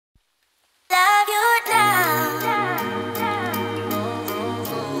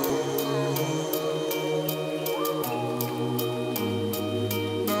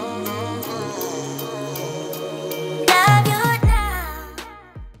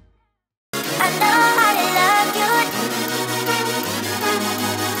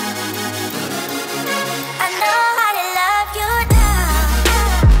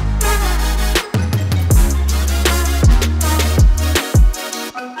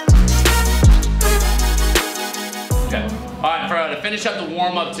finish up the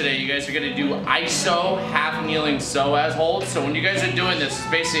warm-up today, you guys are gonna do iso, half kneeling psoas holds. So when you guys are doing this, it's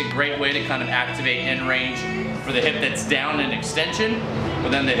basically a great way to kind of activate in range for the hip that's down in extension, but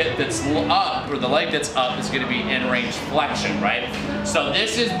then the hip that's up, or the leg that's up, is gonna be in range flexion, right? So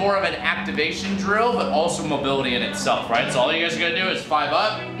this is more of an activation drill, but also mobility in itself, right? So all you guys are gonna do is 5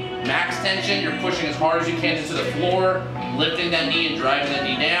 up, max tension, you're pushing as hard as you can into the floor, lifting that knee and driving that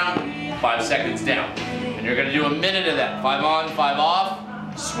knee down, 5 seconds down. And you're gonna do a minute of that. 5 on, 5 off,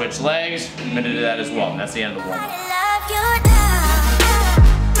 switch legs, a minute of that as well. And that's the end of the warm-up.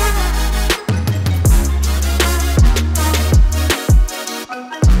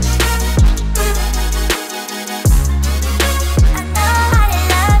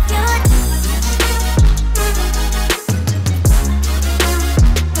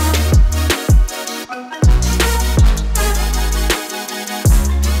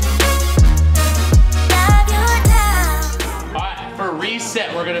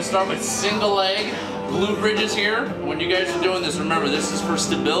 We're gonna start with single leg glute bridges here. When you guys are doing this, remember this is for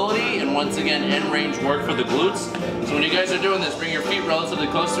stability and once again in range work for the glutes. So when you guys are doing this, bring your feet relatively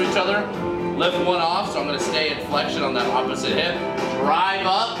close to each other, lift one off, so I'm gonna stay in flexion on that opposite hip, drive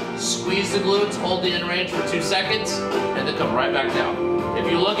up, squeeze the glutes, hold the in range for 2 seconds, and then come right back down. If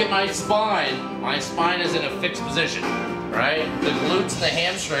you look at my spine is in a fixed position, right? The glutes and the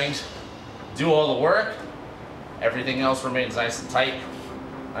hamstrings do all the work, everything else remains nice and tight.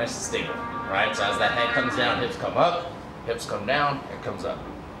 Nice and stable, right? So as that head comes down, hips come up, hips come down, it comes up.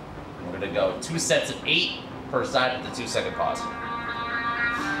 And we're gonna go 2 sets of 8 per side with the 2-second pause.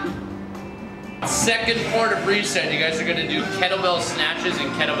 Second part of reset, you guys are gonna do kettlebell snatches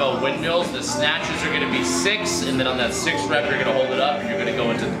and kettlebell windmills. The snatches are gonna be 6, and then on that 6th rep, you're gonna hold it up, and you're gonna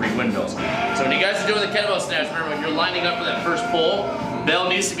go into 3 windmills. So when you guys are doing the kettlebell snatch, remember when you're lining up for that first pull, bell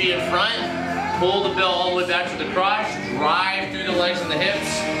needs to be in front, pull the bell all the way back to the crotch, drive through the legs and the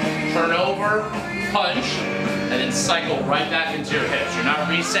hips, turn over, punch, and then cycle right back into your hips. You're not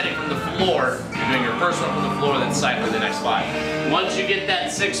resetting from the floor, you're doing your first one from the floor, then cycling the next 5. Once you get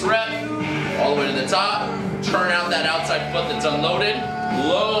that 6th rep, all the way to the top, turn out that outside foot that's unloaded,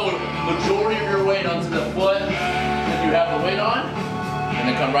 load majority of your weight onto the foot that you have the weight on, and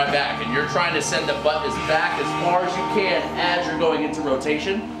then come right back. And you're trying to send the butt back as far as you can as you're going into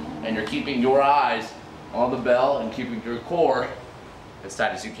rotation. And you're keeping your eyes on the bell and keeping your core as tight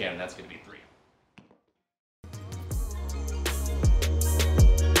as you can. And that's going to be 3.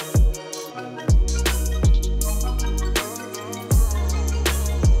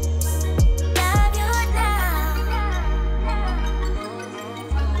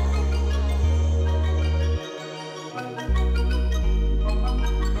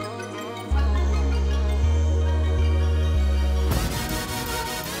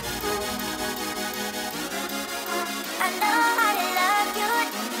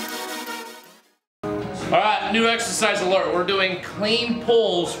 Alright, new exercise alert. We're doing clean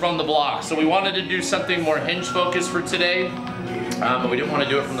pulls from the block. So we wanted to do something more hinge focused for today, but we didn't want to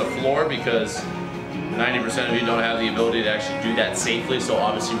do it from the floor because 90% of you don't have the ability to actually do that safely. So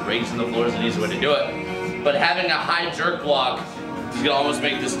obviously raising the floor is an easy way to do it. But having a high jerk block is going to almost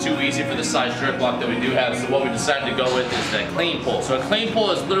make this too easy for the size jerk block that we do have. So what we decided to go with is the clean pull. So a clean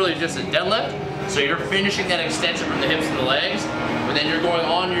pull is literally just a deadlift. So you're finishing that extension from the hips and the legs, but then you're going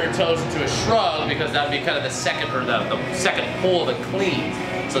on your toes into a shrug because that would be kind of the second pull of the clean.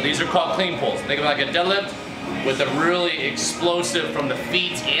 So these are called clean pulls. Think of it like a deadlift with a really explosive from the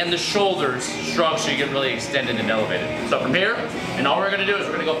feet and the shoulders shrug so you get really extended and elevated. So from here, and all we're gonna do is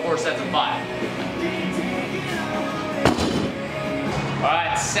we're gonna go 4 sets of 5.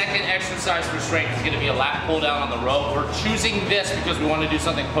 Alright, second exercise for strength is going to be a lat pull down on the rope. We're choosing this because we want to do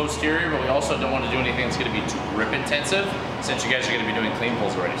something posterior, but we also don't want to do anything that's going to be too grip intensive since you guys are going to be doing clean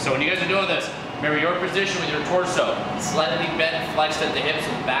pulls already. So when you guys are doing this, remember your position with your torso slightly bent, flexed at the hips,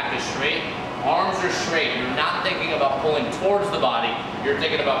 and back is straight. Arms are straight. You're not thinking about pulling towards the body. You're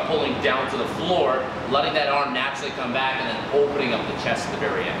thinking about pulling down to the floor, letting that arm naturally come back, and then opening up the chest at the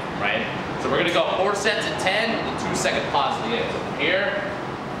very end, right? So we're gonna go 4 sets of 10 with a 2-second pause at the end. So from here,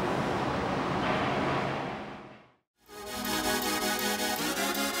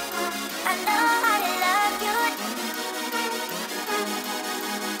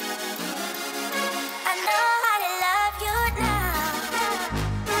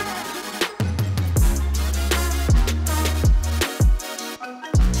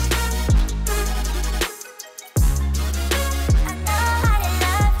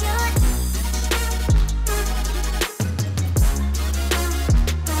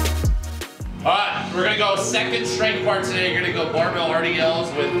 second strength part today, you're gonna go barbell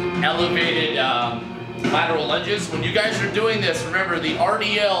RDLs with elevated lateral lunges. When you guys are doing this, remember the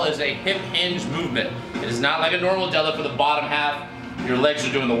RDL is a hip hinge movement. It is not like a normal deadlift for the bottom half. Your legs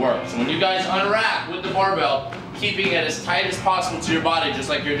are doing the work. So when you guys unwrap with the barbell, keeping it as tight as possible to your body, just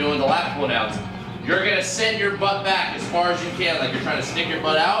like you're doing the lat pull downs, you're gonna send your butt back as far as you can, like you're trying to stick your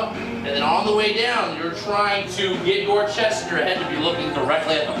butt out, and then on the way down, you're trying to get your chest and your head to be looking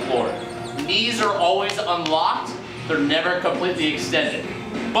directly at the floor. Knees are always unlocked. They're never completely extended,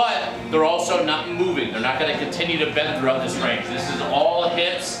 but they're also not moving. They're not gonna continue to bend throughout this range. This is all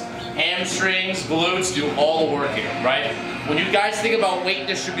hips, hamstrings, glutes, do all the work here, right? When you guys think about weight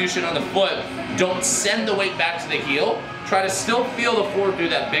distribution on the foot, don't send the weight back to the heel. Try to still feel the floor through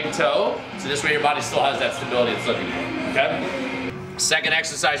that big toe, so this way your body still has that stability it's looking for, okay? Second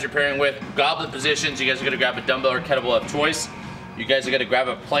exercise you're pairing with goblet positions. You guys are gonna grab a dumbbell or kettlebell of choice. You guys are gonna grab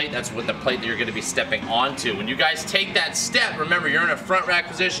a plate. That's what the plate that you're gonna be stepping onto. When you guys take that step, remember you're in a front rack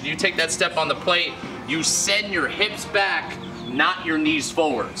position. You take that step on the plate, you send your hips back, not your knees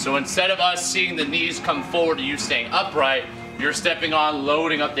forward. So instead of us seeing the knees come forward and you staying upright, you're stepping on,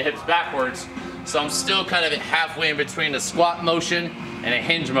 loading up the hips backwards. So I'm still kind of halfway in between a squat motion and a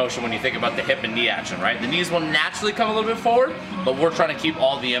hinge motion when you think about the hip and knee action, right? The knees will naturally come a little bit forward, but we're trying to keep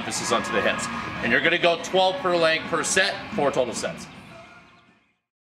all the emphasis onto the hips. And you're gonna go 12 per leg per set, 4 total sets.